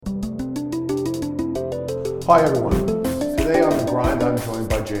Hi everyone. Today on The Grind, I'm joined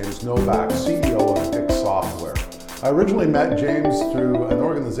by James Novak, CEO of Fix Software. I originally met James through an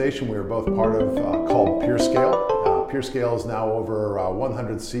organization we were both part of called PeerScale. PeerScale is now over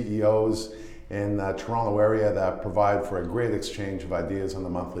 100 CEOs in the Toronto area that provide for a great exchange of ideas on a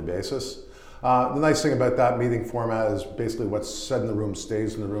monthly basis. The nice thing about that meeting format is basically what's said in the room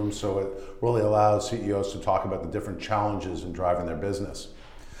stays in the room, so it really allows CEOs to talk about the different challenges in driving their business.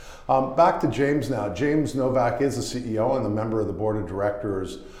 Back to James now. James Novak is the CEO and a member of the board of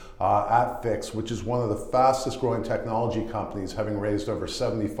directors at Fix, which is one of the fastest growing technology companies, having raised over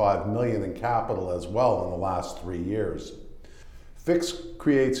 $75 million in capital as well in the last 3 years. Fix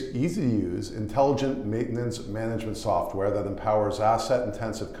creates easy-to-use, intelligent maintenance management software that empowers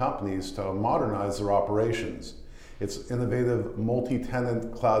asset-intensive companies to modernize their operations. Its innovative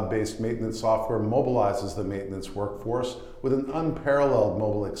multi-tenant cloud-based maintenance software mobilizes the maintenance workforce with an unparalleled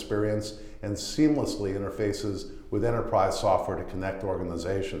mobile experience and seamlessly interfaces with enterprise software to connect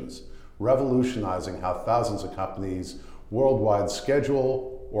organizations, revolutionizing how thousands of companies worldwide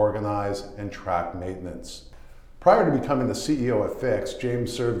schedule, organize, and track maintenance. Prior to becoming the CEO at Fix,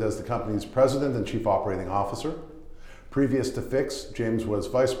 James served as the company's president and chief operating officer. Previous to Fix, James was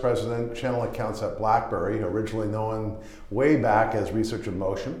vice president, channel accounts at BlackBerry, originally known way back as Research in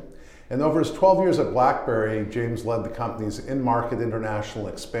Motion. And over his 12 years at BlackBerry, James led the company's in-market international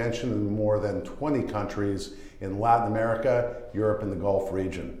expansion in more than 20 countries in Latin America, Europe, and the Gulf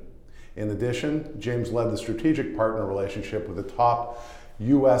region. In addition, James led the strategic partner relationship with the top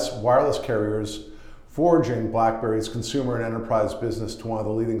US wireless carriers, forging BlackBerry's consumer and enterprise business to one of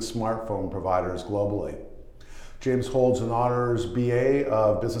the leading smartphone providers globally. James holds an honors BA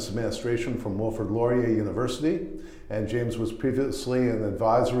of Business Administration from Wilfrid Laurier University, and James was previously an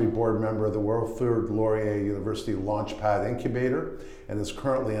advisory board member of the Wilfrid Laurier University Launchpad Incubator and is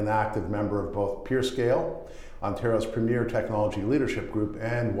currently an active member of both PeerScale, Ontario's premier technology leadership group,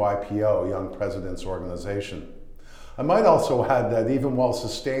 and YPO, Young Presidents Organization. I might also add that even while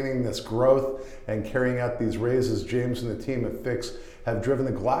sustaining this growth and carrying out these raises, James and the team at Fix have driven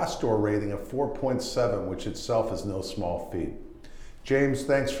a Glassdoor rating of 4.7, which itself is no small feat. James,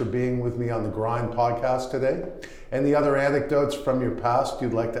 thanks for being with me on the Grind podcast today. Any other anecdotes from your past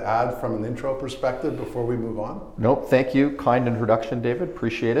you'd like to add from an intro perspective before we move on? Nope, thank you. Kind introduction, David.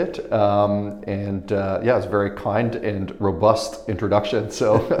 Appreciate it. It was a very kind and robust introduction.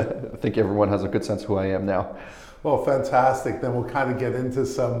 So I think everyone has a good sense of who I am now. Well, fantastic. Then we'll kind of get into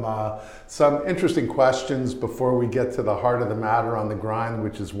some interesting questions before we get to the heart of the matter on the grind,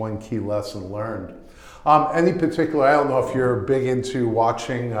 which is one key lesson learned. Any particular, I don't know if you're big into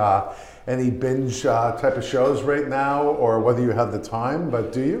watching any binge type of shows right now or whether you have the time,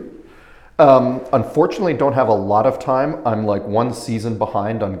 but do you? Unfortunately, don't have a lot of time. I'm like one season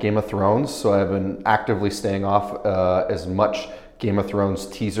behind on Game of Thrones, so I've been actively staying off as much Game of Thrones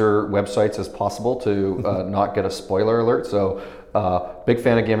teaser websites as possible to not get a spoiler alert. So big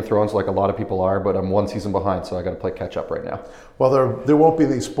fan of Game of Thrones like a lot of people are, but I'm one season behind, so I got to play catch up right now. Well, there won't be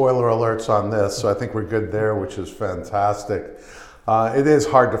any spoiler alerts on this, so I think we're good there, which is fantastic. It is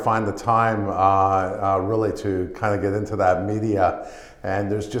hard to find the time really to kind of get into that media,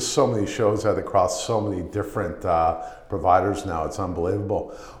 and there's just so many shows out across so many different providers now. It's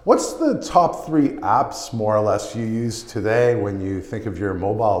unbelievable. What's the top 3 apps, more or less, you use today when you think of your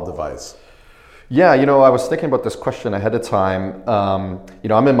mobile device? Yeah, I was thinking about this question ahead of time.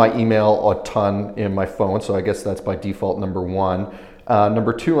 I'm in my email a ton in my phone, so I guess that's by default number 1.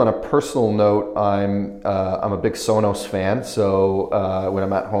 Number 2, on a personal note, I'm a big Sonos fan, so when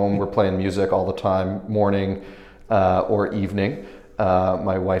I'm at home, we're playing music all the time, morning or evening,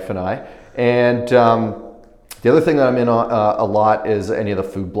 my wife and I. And the other thing that I'm in a lot is any of the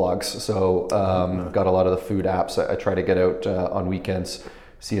food blogs. So got a lot of the food apps. I try to get out on weekends,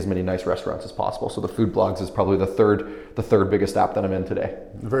 see as many nice restaurants as possible. So the food blogs is probably the third biggest app that I'm in today.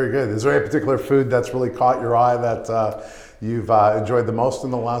 Very good. Is there any particular food that's really caught your eye that you've enjoyed the most in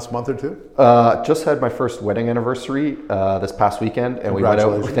the last month or two? Just had my first wedding anniversary this past weekend, and we went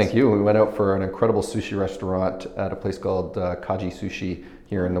out. Thank you. We went out for an incredible sushi restaurant at a place called Kaji Sushi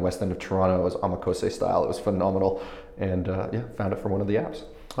here in the west end of Toronto. It was omakase style. It was phenomenal, and found it from one of the apps.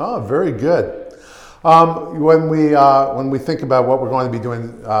 Oh, very good. When we think about what we're going to be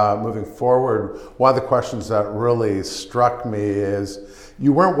doing moving forward, one of the questions that really struck me is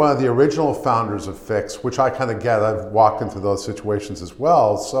you weren't one of the original founders of Fix, which I kind of get. I've walked into those situations as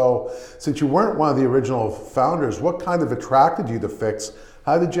well. So since you weren't one of the original founders, what kind of attracted you to Fix?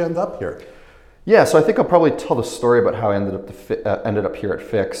 How did you end up here? Yeah, so I think I'll probably tell the story about how I ended up here at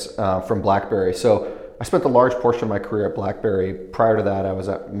Fix from BlackBerry. So I spent a large portion of my career at BlackBerry. Prior to that, I was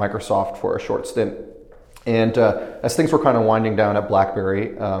at Microsoft for a short stint And as things were kind of winding down at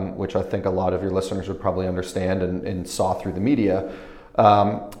BlackBerry, which I think a lot of your listeners would probably understand and saw through the media,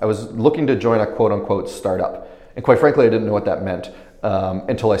 I was looking to join a quote-unquote startup. And quite frankly, I didn't know what that meant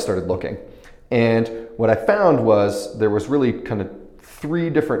until I started looking. And what I found was there was really kind of 3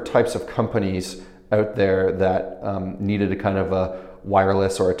 different types of companies out there that needed a kind of a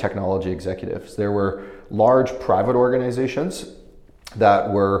wireless or a technology executives. There were large private organizations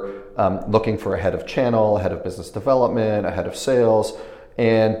that were looking for a head of channel, a head of business development, a head of sales.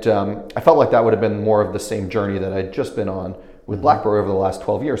 And I felt like that would have been more of the same journey that I'd just been on with BlackBerry over the last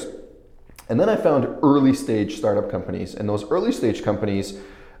 12 years. And then I found early stage startup companies. And those early stage companies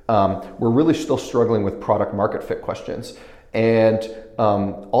were really still struggling with product market fit questions. And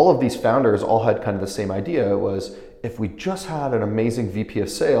all of these founders all had kind of the same idea. It was, if we just had an amazing VP of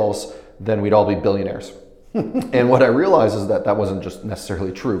sales, then we'd all be billionaires. And what I realized is that that wasn't just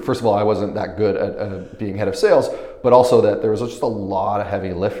necessarily true. First of all, I wasn't that good at being head of sales, but also that there was just a lot of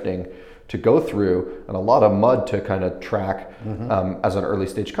heavy lifting to go through and a lot of mud to kind of track as an early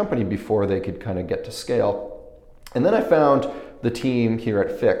stage company before they could kind of get to scale. And then I found the team here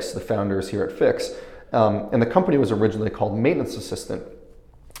at Fix, the founders here at Fix, and the company was originally called Maintenance Assistant.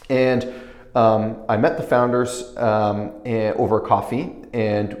 And I met the founders over coffee,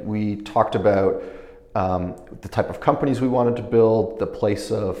 and we talked about the type of companies we wanted to build, the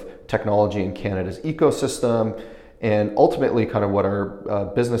place of technology in Canada's ecosystem, and ultimately kind of what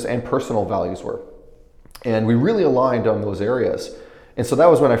our business and personal values were. And we really aligned on those areas. And so that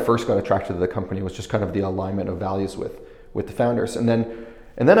was when I first got attracted to the company, was just kind of the alignment of values with the founders. And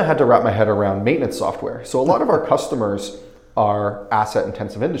then I had to wrap my head around maintenance software. So a lot of our customers are asset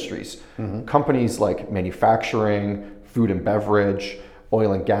intensive industries, companies like manufacturing, food and beverage,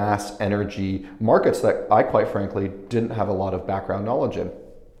 oil and gas, energy, markets that I quite frankly didn't have a lot of background knowledge in.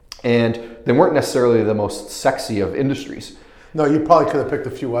 And they weren't necessarily the most sexy of industries. No, you probably could have picked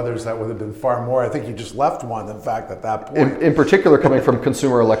a few others that would have been far more. I think you just left one, in fact, at that point. In particular, coming from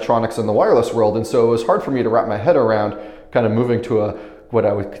consumer electronics and the wireless world. And so it was hard for me to wrap my head around kind of moving to what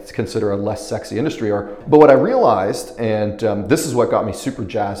I would consider a less sexy industry. But what I realized, and this is what got me super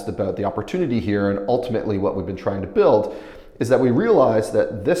jazzed about the opportunity here and ultimately what we've been trying to build, is that we realized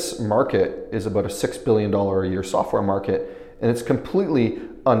that this market is about a $6 billion a year software market, and it's completely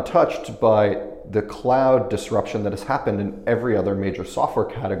untouched by the cloud disruption that has happened in every other major software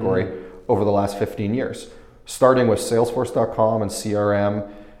category over the last 15 years. Starting with Salesforce.com and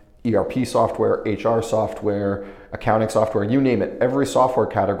CRM, ERP software, HR software, accounting software, you name it. Every software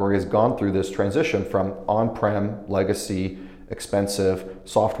category has gone through this transition from on-prem, legacy, expensive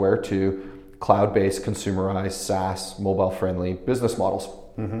software to cloud-based, consumerized, SaaS, mobile-friendly business models.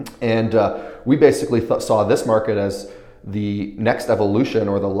 And we basically saw this market as the next evolution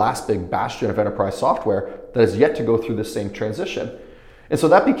or the last big bastion of enterprise software that has yet to go through the same transition. And so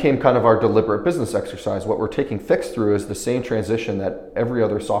that became kind of our deliberate business exercise. What we're taking Fix through is the same transition that every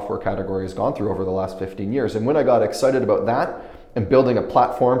other software category has gone through over the last 15 years. And when I got excited about that and building a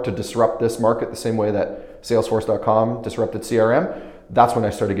platform to disrupt this market the same way that Salesforce.com disrupted CRM, that's when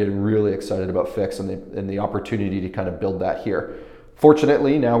I started getting really excited about Fix and the opportunity to kind of build that here.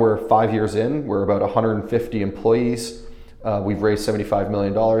 Fortunately, now we're 5 years in, we're about 150 employees. We've raised $75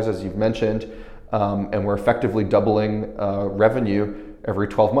 million, as you've mentioned, and we're effectively doubling revenue every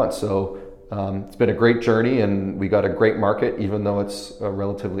 12 months. So it's been a great journey, and we got a great market, even though it's a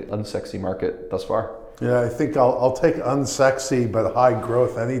relatively unsexy market thus far. Yeah, I think I'll take unsexy but high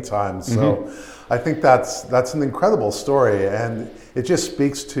growth anytime. So I think that's an incredible story, and it just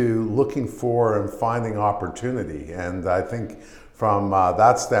speaks to looking for and finding opportunity. And I think from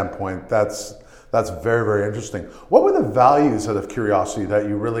that standpoint, that's very, very interesting. What were the values, out of curiosity, that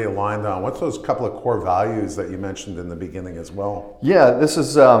you really aligned on? What's those couple of core values that you mentioned in the beginning as well? Yeah, this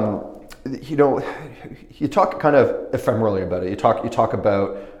is, you talk kind of ephemerally about it. You talk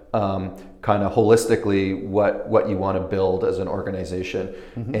about kind of holistically what you want to build as an organization.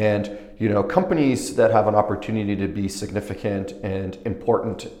 And, companies that have an opportunity to be significant and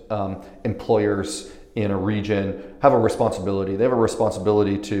important employers in a region have a responsibility. They have a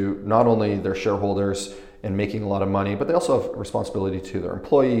responsibility to not only their shareholders and making a lot of money, but they also have a responsibility to their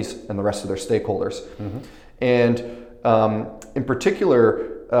employees and the rest of their stakeholders. And in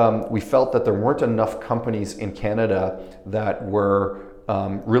particular, we felt that there weren't enough companies in Canada that were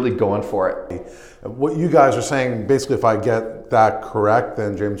really going for it. What you guys are saying, basically, if I get that correct,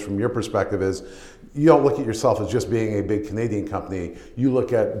 then James, from your perspective, is you don't look at yourself as just being a big Canadian company. You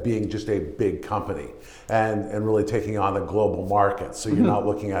look at being just a big company and really taking on a global market. So you're not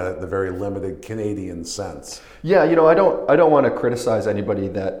looking at it in the very limited Canadian sense. Yeah, I don't want to criticize anybody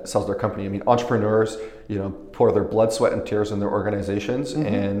that sells their company. I mean, entrepreneurs, pour their blood, sweat, and tears in their organizations,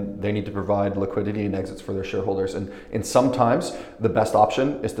 and they need to provide liquidity and exits for their shareholders. And sometimes the best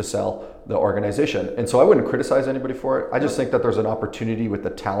option is to sell the organization. And so I wouldn't criticize anybody for it. I just think that there's an opportunity with the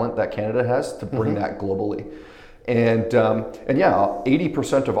talent that Canada has to bring that globally. And yeah,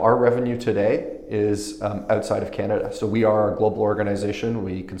 80% of our revenue today is outside of Canada. So we are a global organization.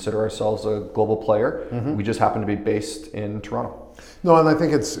 We consider ourselves a global player. We just happen to be based in Toronto. No, and I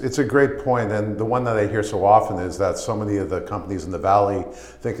think it's a great point, and the one that I hear so often is that so many of the companies in the Valley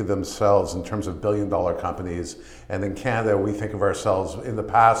think of themselves in terms of billion-dollar companies, and in Canada we think of ourselves in the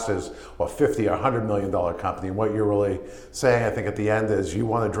past as $50 or $100 million company. And what you're really saying, I think, at the end is you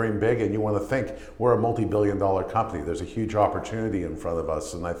want to dream big and you want to think we're a multi-billion-dollar company. There's a huge opportunity in front of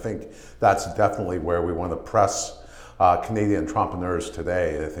us, and I think that's definitely where we want to press Canadian entrepreneurs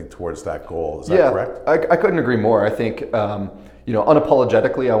today, I think, towards that goal. Is that correct? I couldn't agree more. I think,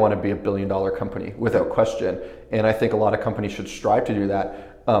 unapologetically, I want to be a billion-dollar company without question. And I think a lot of companies should strive to do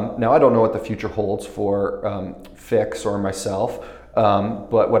that. Now, I don't know what the future holds for Fix or myself,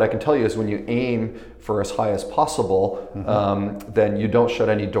 but what I can tell you is when you aim for as high as possible, then you don't shut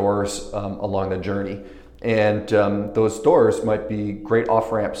any doors along the journey. And those doors might be great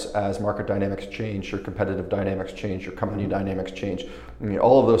off-ramps as market dynamics change, your competitive dynamics change, your company dynamics change. I mean,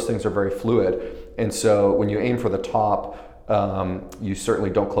 all of those things are very fluid. And so when you aim for the top, you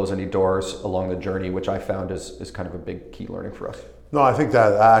certainly don't close any doors along the journey, which I found is kind of a big key learning for us. No, I think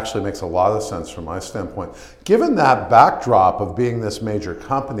that actually makes a lot of sense from my standpoint. Given that backdrop of being this major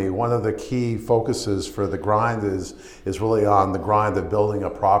company, one of the key focuses for the grind is really on the grind of building a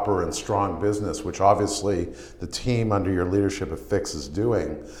proper and strong business, which obviously the team under your leadership at Fix is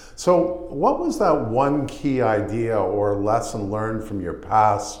doing. So what was that one key idea or lesson learned from your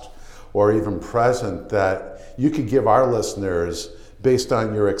past or even present that you could give our listeners based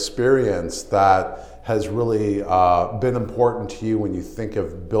on your experience that has really been important to you when you think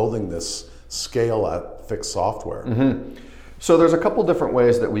of building this scale at Fix Software? So there's a couple different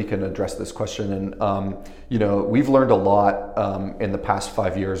ways that we can address this question, and we've learned a lot in the past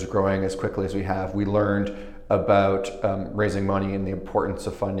 5 years growing as quickly as we have. We learned about raising money and the importance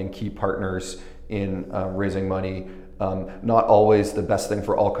of finding key partners in raising money. Not always the best thing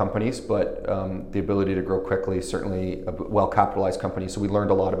for all companies, but the ability to grow quickly, certainly a well-capitalized company. So we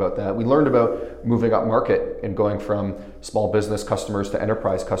learned a lot about that. We learned about moving up market and going from small business customers to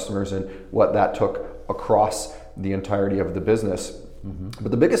enterprise customers and what that took across the entirety of the business.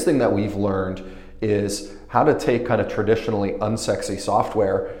 But the biggest thing that we've learned is how to take kind of traditionally unsexy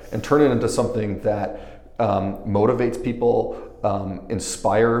software and turn it into something that motivates people,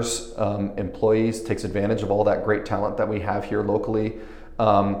 inspires employees, takes advantage of all that great talent that we have here locally,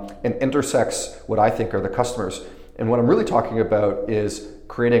 and intersects what I think are the customers. And what I'm really talking about is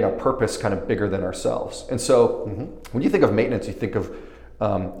creating a purpose kind of bigger than ourselves. And so when you think of maintenance, you think of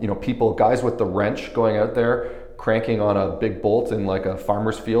people, guys with the wrench going out there, cranking on a big bolt in like a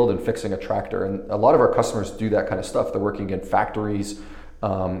farmer's field and fixing a tractor. And a lot of our customers do that kind of stuff. They're working in factories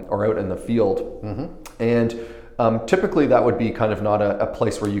or out in the field. And typically that would be kind of not a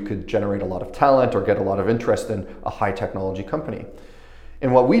place where you could generate a lot of talent or get a lot of interest in a high technology company.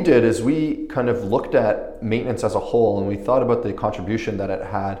 And what we did is we kind of looked at maintenance as a whole, and we thought about the contribution that it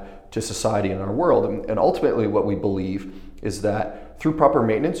had to society and our world. And ultimately what we believe is that through proper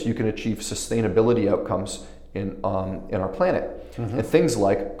maintenance, you can achieve sustainability outcomes in our planet. And things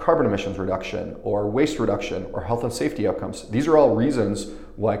like carbon emissions reduction or waste reduction or health and safety outcomes. These are all reasons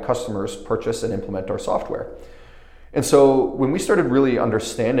why customers purchase and implement our software. And so when we started really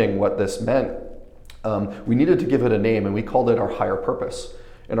understanding what this meant, we needed to give it a name, and we called it our higher purpose.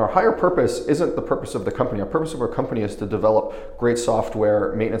 And our higher purpose isn't the purpose of the company. Our purpose of our company is to develop great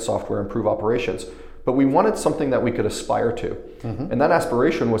software, maintenance software, improve operations. But we wanted something that we could aspire to. And that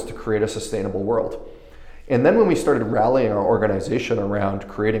aspiration was to create a sustainable world. And then when we started rallying our organization around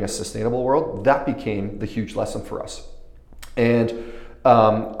creating a sustainable world, that became the huge lesson for us. And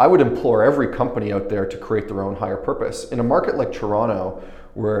I would implore every company out there to create their own higher purpose. In a market like Toronto,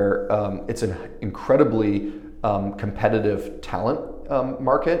 where it's an incredibly competitive talent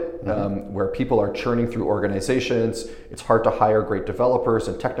market, where people are churning through organizations, it's hard to hire great developers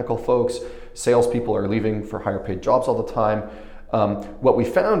and technical folks, salespeople are leaving for higher paid jobs all the time. What we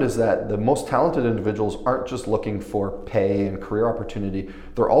found is that the most talented individuals aren't just looking for pay and career opportunity,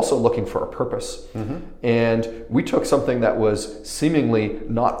 they're also looking for a purpose. And we took something that was seemingly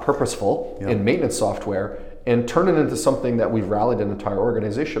not purposeful in maintenance software and turned it into something that we've rallied an entire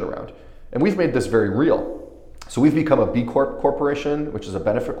organization around. And we've made this very real. So we've become a B Corp corporation, which is a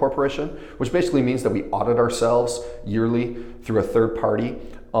benefit corporation, which basically means that we audit ourselves yearly through a third party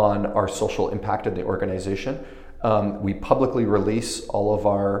on our social impact of the organization. We publicly release all of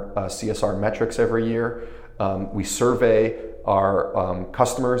our CSR metrics every year. We survey our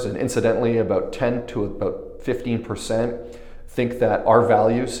customers, and incidentally, about 10 to about 15% think that our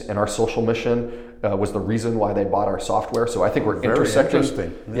values and our social mission was the reason why they bought our software. So I think we're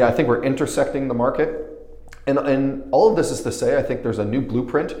intersecting. Yeah, I think we're intersecting the market. And all of this is to say, I think there's a new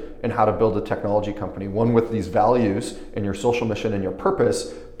blueprint in how to build a technology company, one with these values and your social mission and your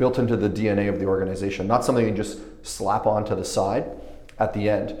purpose built into the DNA of the organization, not something you just slap on to the side at the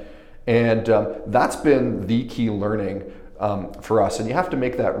end. And that's been the key learning for us. And you have to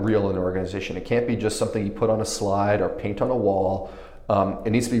make that real in an organization. It can't be just something you put on a slide or paint on a wall.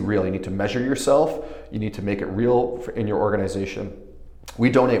 It needs to be real. You need to measure yourself. You need to make it real in your organization.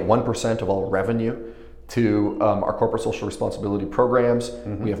 We donate 1% of all revenue to our corporate social responsibility programs.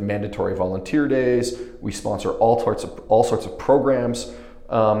 We have mandatory volunteer days. We sponsor all sorts of programs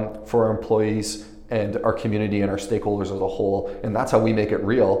for our employees and our community and our stakeholders as a whole. And that's how we make it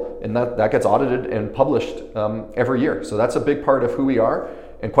real. And that gets audited and published every year. So that's a big part of who we are.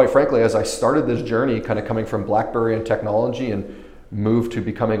 And quite frankly, as I started this journey, kind of coming from BlackBerry and technology and moved to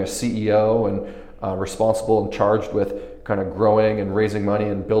becoming a CEO and responsible and charged with kind of growing and raising money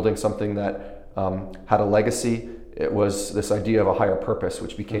and building something that had a legacy, it was this idea of a higher purpose,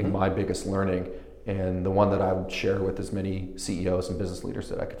 which became my biggest learning and the one that I would share with as many CEOs and business leaders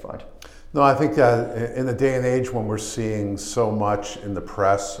that I could find. No, I think that in the day and age when we're seeing so much in the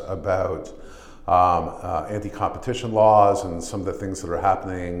press about anti-competition laws and some of the things that are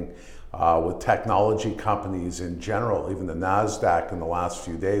happening with technology companies in general, even the NASDAQ in the last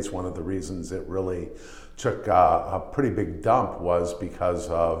few days, one of the reasons it really took a pretty big dump was because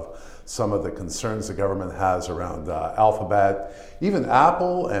of some of the concerns the government has around Alphabet, even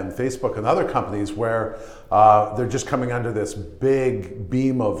Apple and Facebook and other companies where they're just coming under this big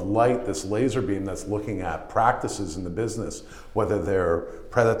beam of light, this laser beam that's looking at practices in the business, whether they're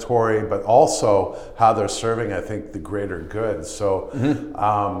predatory, but also how they're serving, I think, the greater good. So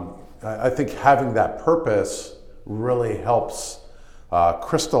I think having that purpose really helps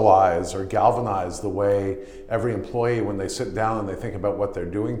crystallize or galvanize the way every employee, when they sit down and they think about what they're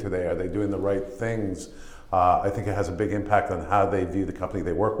doing today, are they doing the right things? I think it has a big impact on how they view the company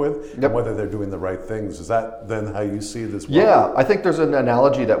they work with and whether they're doing the right things. Is that then how you see this work? Yeah, I think there's an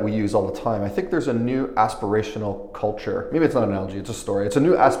analogy that we use all the time. I think there's a new aspirational culture. Maybe it's not an analogy, it's a story. It's a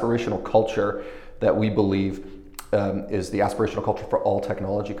new aspirational culture that we believe is the aspirational culture for all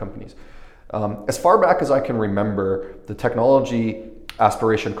technology companies. As far back as I can remember, the technology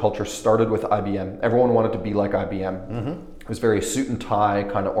aspiration culture started with IBM. Everyone wanted to be like IBM. It was very suit and tie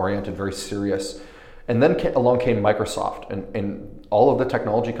kind of oriented, very serious. And then along came Microsoft, and all of the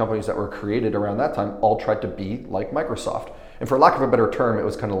technology companies that were created around that time all tried to be like Microsoft. And for lack of a better term, it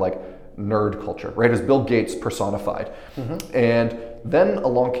was kind of like nerd culture, right? As Bill Gates personified. And then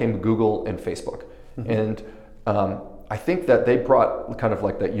along came Google and Facebook. And I think that they brought kind of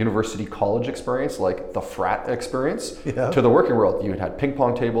like that university college experience, like the frat experience, to the working world. You had ping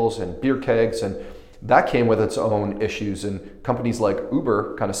pong tables and beer kegs, and that came with its own issues. And companies like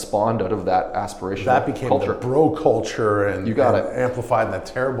Uber kind of spawned out of that aspirational that became culture. The bro culture and, you got it. Amplified in a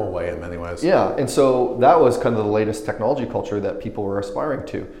terrible way in many ways. Yeah, and so that was kind of the latest technology culture that people were aspiring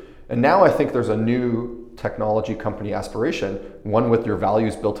to. And now I think there's a new technology company aspiration, one with your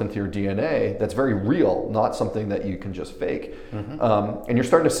values built into your DNA that's very real, not something that you can just fake. And you're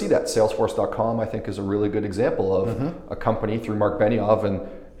starting to see that. Salesforce.com, I think, is a really good example of a company through Mark Benioff, and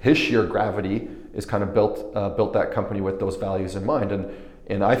his sheer gravity is kind of built that company with those values in mind.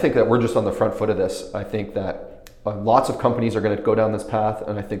 And I think that we're just on the front foot of this. I think that lots of companies are going to go down this path,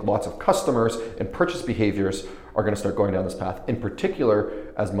 and I think lots of customers and purchase behaviors are going to start going down this path. In particular,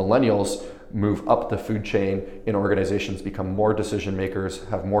 as millennials move up the food chain in organizations, become more decision makers,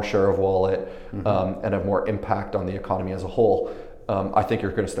 have more share of wallet, and have more impact on the economy as a whole. I think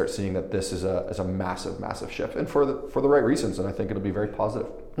you're going to start seeing that this is a massive, massive shift, and for the right reasons, and I think it'll be very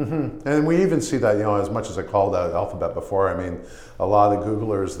positive. And we even see that, as much as I called out Alphabet before, I mean, a lot of the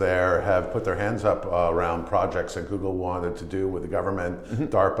Googlers there have put their hands up around projects that Google wanted to do with the government,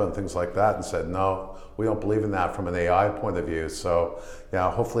 DARPA and things like that, and said, no, we don't believe in that from an AI point of view. So,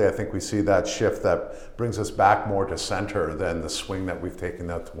 hopefully I think we see that shift that brings us back more to center than the swing that we've taken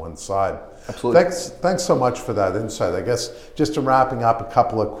out to one side. Absolutely. Thanks so much for that insight. I guess just to wrapping up, a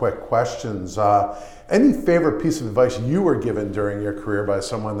couple of quick questions. Any favorite piece of advice you were given during your career by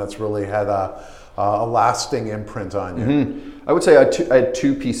someone that's really had a lasting imprint on you? I would say I had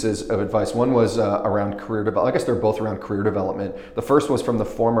two pieces of advice. One was around career development. I guess they're both around career development. The first was from the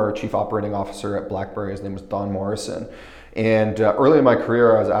former chief operating officer at BlackBerry. His name was Don Morrison. And early in my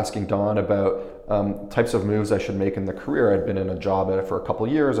career, I was asking Don about types of moves I should make in the career. I'd been in a job at it for a couple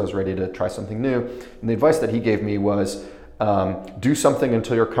of years. I was ready to try something new. And the advice that he gave me was do something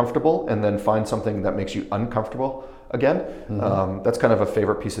until you're comfortable and then find something that makes you uncomfortable again. That's kind of a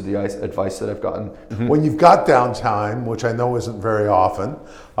favorite piece of the advice that I've gotten. When you've got downtime, which I know isn't very often,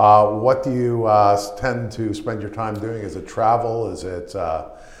 what do you tend to spend your time doing? Is it travel? Is it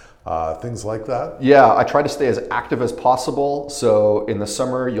things like that? Yeah, I try to stay as active as possible. So in the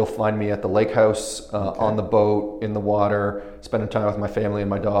summer, you'll find me at the lake house, on the boat, in the water, spending time with my family and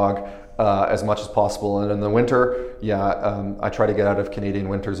my dog. As much as possible, and in the winter, I try to get out of Canadian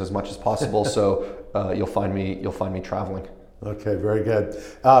winters as much as possible. So you'll find me traveling. Okay, very good.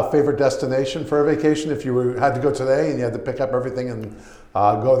 Favorite destination for a vacation if you had to go today and you had to pick up everything and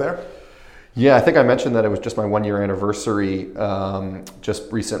go there? Yeah, I think I mentioned that it was just my 1-year anniversary just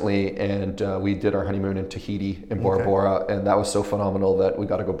recently, and we did our honeymoon in Tahiti in Bora Bora, and that was so phenomenal that we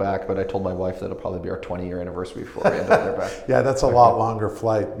got to go back. But I told my wife that it'll probably be our 20-year anniversary before we end up there back. Yeah, that's a lot longer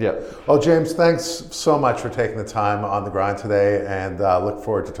flight. Yeah. Well, James, thanks so much for taking the time on the grind today, and look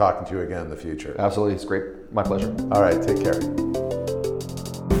forward to talking to you again in the future. Absolutely, it's great. My pleasure. All right, take care.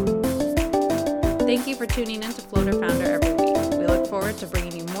 Thank you for tuning in to Floater Founder every week. We look forward to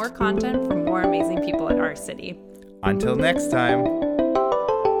bringing you more content from more amazing people in our city. Until next time.